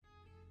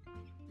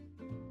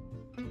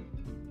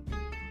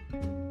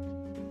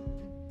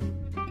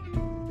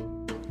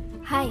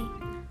Hai,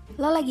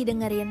 lo lagi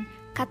dengerin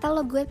Kata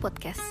Lo Gue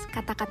Podcast,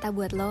 kata-kata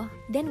buat lo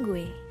dan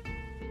gue.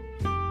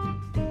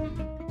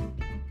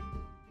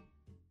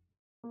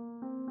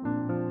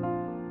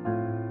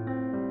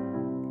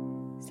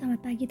 Selamat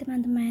pagi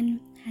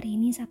teman-teman.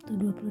 Hari ini Sabtu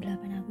 28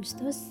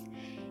 Agustus,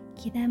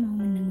 kita mau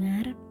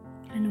mendengar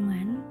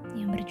renungan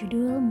yang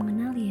berjudul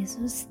Mengenal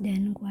Yesus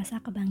dan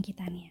Kuasa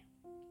Kebangkitannya.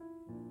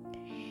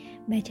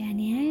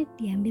 Bacaannya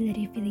diambil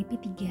dari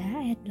Filipi 3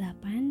 ayat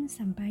 8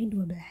 sampai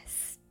 12.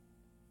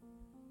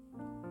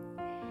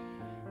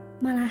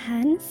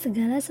 Malahan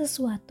segala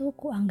sesuatu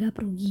kuanggap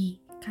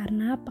rugi,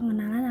 karena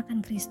pengenalan akan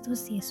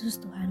Kristus Yesus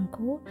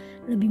Tuhanku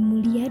lebih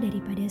mulia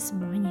daripada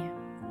semuanya.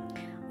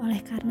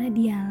 Oleh karena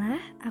dialah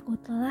aku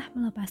telah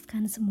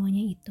melepaskan semuanya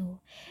itu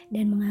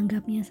dan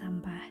menganggapnya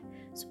sampah,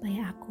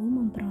 supaya aku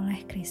memperoleh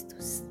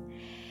Kristus.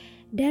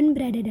 Dan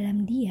berada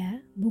dalam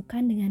dia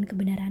bukan dengan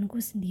kebenaranku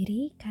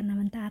sendiri karena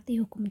mentaati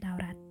hukum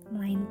Taurat,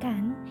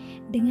 melainkan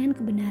dengan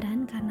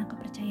kebenaran karena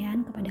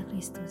kepercayaan kepada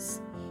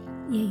Kristus,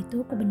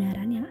 yaitu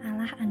kebenaran yang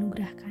Allah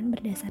anugerahkan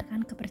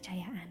berdasarkan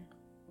kepercayaan.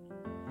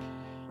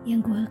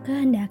 Yang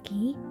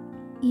kukehendaki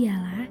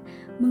ialah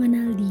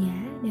mengenal dia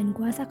dan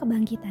kuasa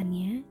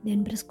kebangkitannya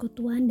dan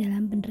persekutuan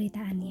dalam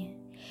penderitaannya,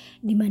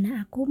 di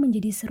mana aku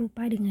menjadi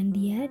serupa dengan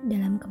dia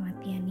dalam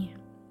kematiannya,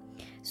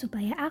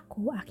 supaya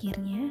aku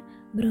akhirnya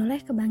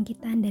beroleh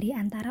kebangkitan dari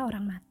antara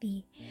orang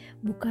mati,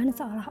 bukan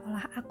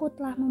seolah-olah aku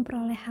telah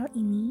memperoleh hal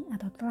ini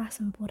atau telah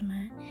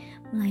sempurna,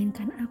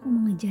 melainkan aku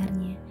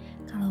mengejarnya,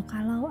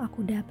 kalau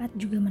aku dapat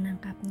juga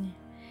menangkapnya,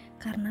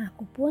 karena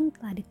aku pun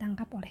telah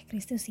ditangkap oleh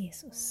Kristus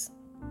Yesus.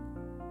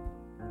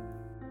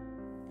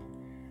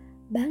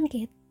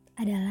 Bangkit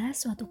adalah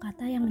suatu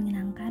kata yang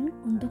menyenangkan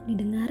untuk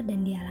didengar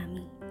dan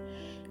dialami.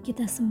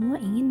 Kita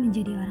semua ingin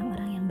menjadi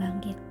orang-orang yang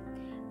bangkit.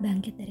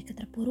 Bangkit dari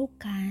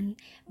keterpurukan,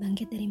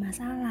 bangkit dari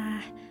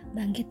masalah,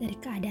 bangkit dari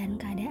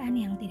keadaan-keadaan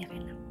yang tidak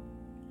enak.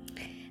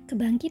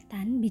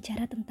 Kebangkitan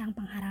bicara tentang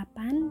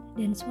pengharapan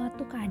dan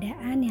suatu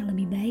keadaan yang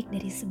lebih baik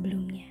dari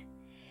sebelumnya.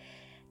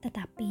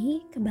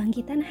 Tetapi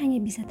kebangkitan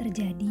hanya bisa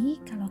terjadi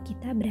kalau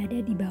kita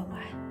berada di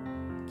bawah.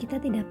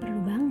 Kita tidak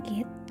perlu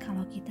bangkit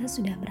kalau kita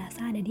sudah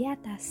merasa ada di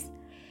atas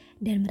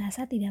dan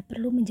merasa tidak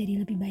perlu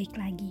menjadi lebih baik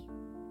lagi.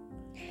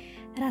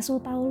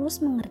 Rasul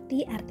Paulus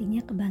mengerti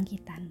artinya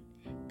kebangkitan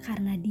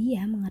karena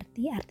dia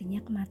mengerti artinya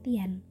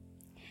kematian.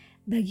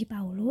 Bagi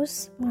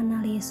Paulus,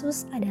 mengenal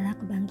Yesus adalah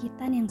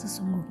kebangkitan yang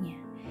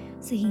sesungguhnya,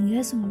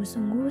 sehingga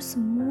sungguh-sungguh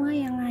semua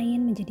yang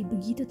lain menjadi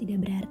begitu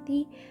tidak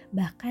berarti,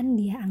 bahkan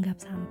dia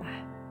anggap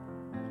sampah.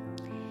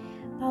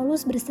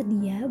 Paulus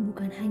bersedia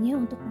bukan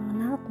hanya untuk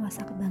mengenal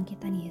kuasa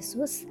kebangkitan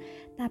Yesus,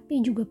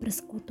 tapi juga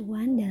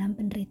persekutuan dalam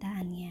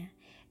penderitaannya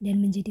dan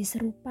menjadi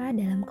serupa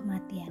dalam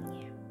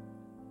kematiannya.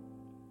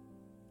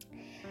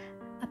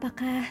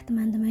 Apakah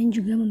teman-teman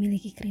juga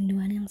memiliki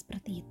kerinduan yang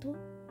seperti itu?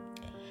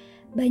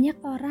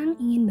 Banyak orang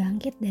ingin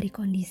bangkit dari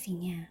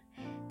kondisinya,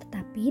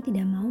 tetapi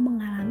tidak mau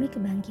mengalami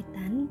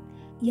kebangkitan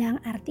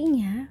yang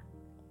artinya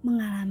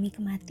mengalami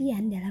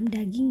kematian dalam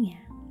dagingnya.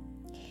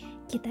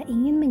 Kita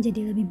ingin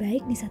menjadi lebih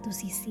baik di satu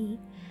sisi,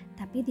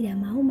 tapi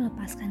tidak mau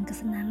melepaskan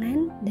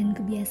kesenangan dan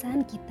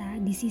kebiasaan kita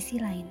di sisi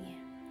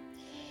lainnya.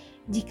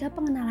 Jika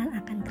pengenalan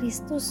akan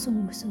Kristus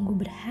sungguh-sungguh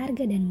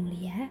berharga dan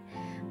mulia,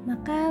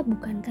 maka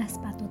bukankah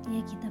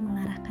sepatutnya kita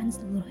mengarahkan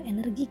seluruh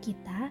energi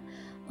kita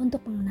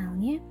untuk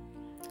mengenalnya?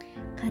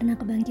 Karena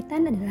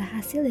kebangkitan adalah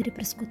hasil dari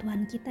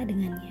persekutuan kita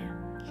dengannya.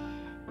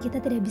 Kita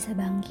tidak bisa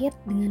bangkit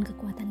dengan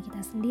kekuatan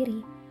kita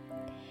sendiri.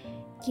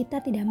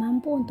 Kita tidak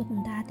mampu untuk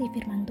mentaati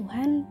firman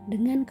Tuhan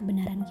dengan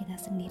kebenaran kita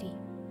sendiri.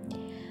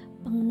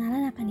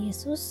 Pengenalan akan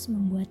Yesus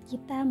membuat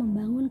kita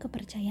membangun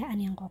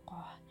kepercayaan yang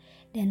kokoh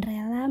dan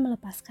rela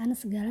melepaskan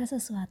segala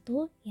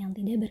sesuatu yang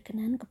tidak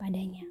berkenan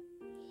kepadanya.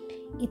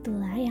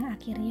 Itulah yang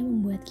akhirnya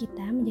membuat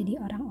kita menjadi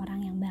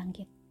orang-orang yang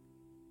bangkit.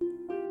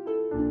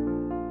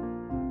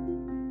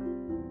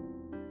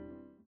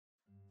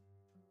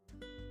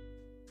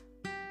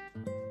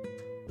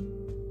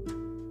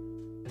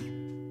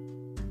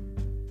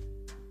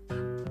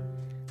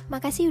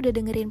 Makasih udah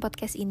dengerin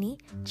podcast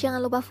ini. Jangan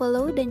lupa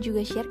follow dan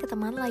juga share ke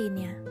teman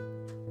lainnya.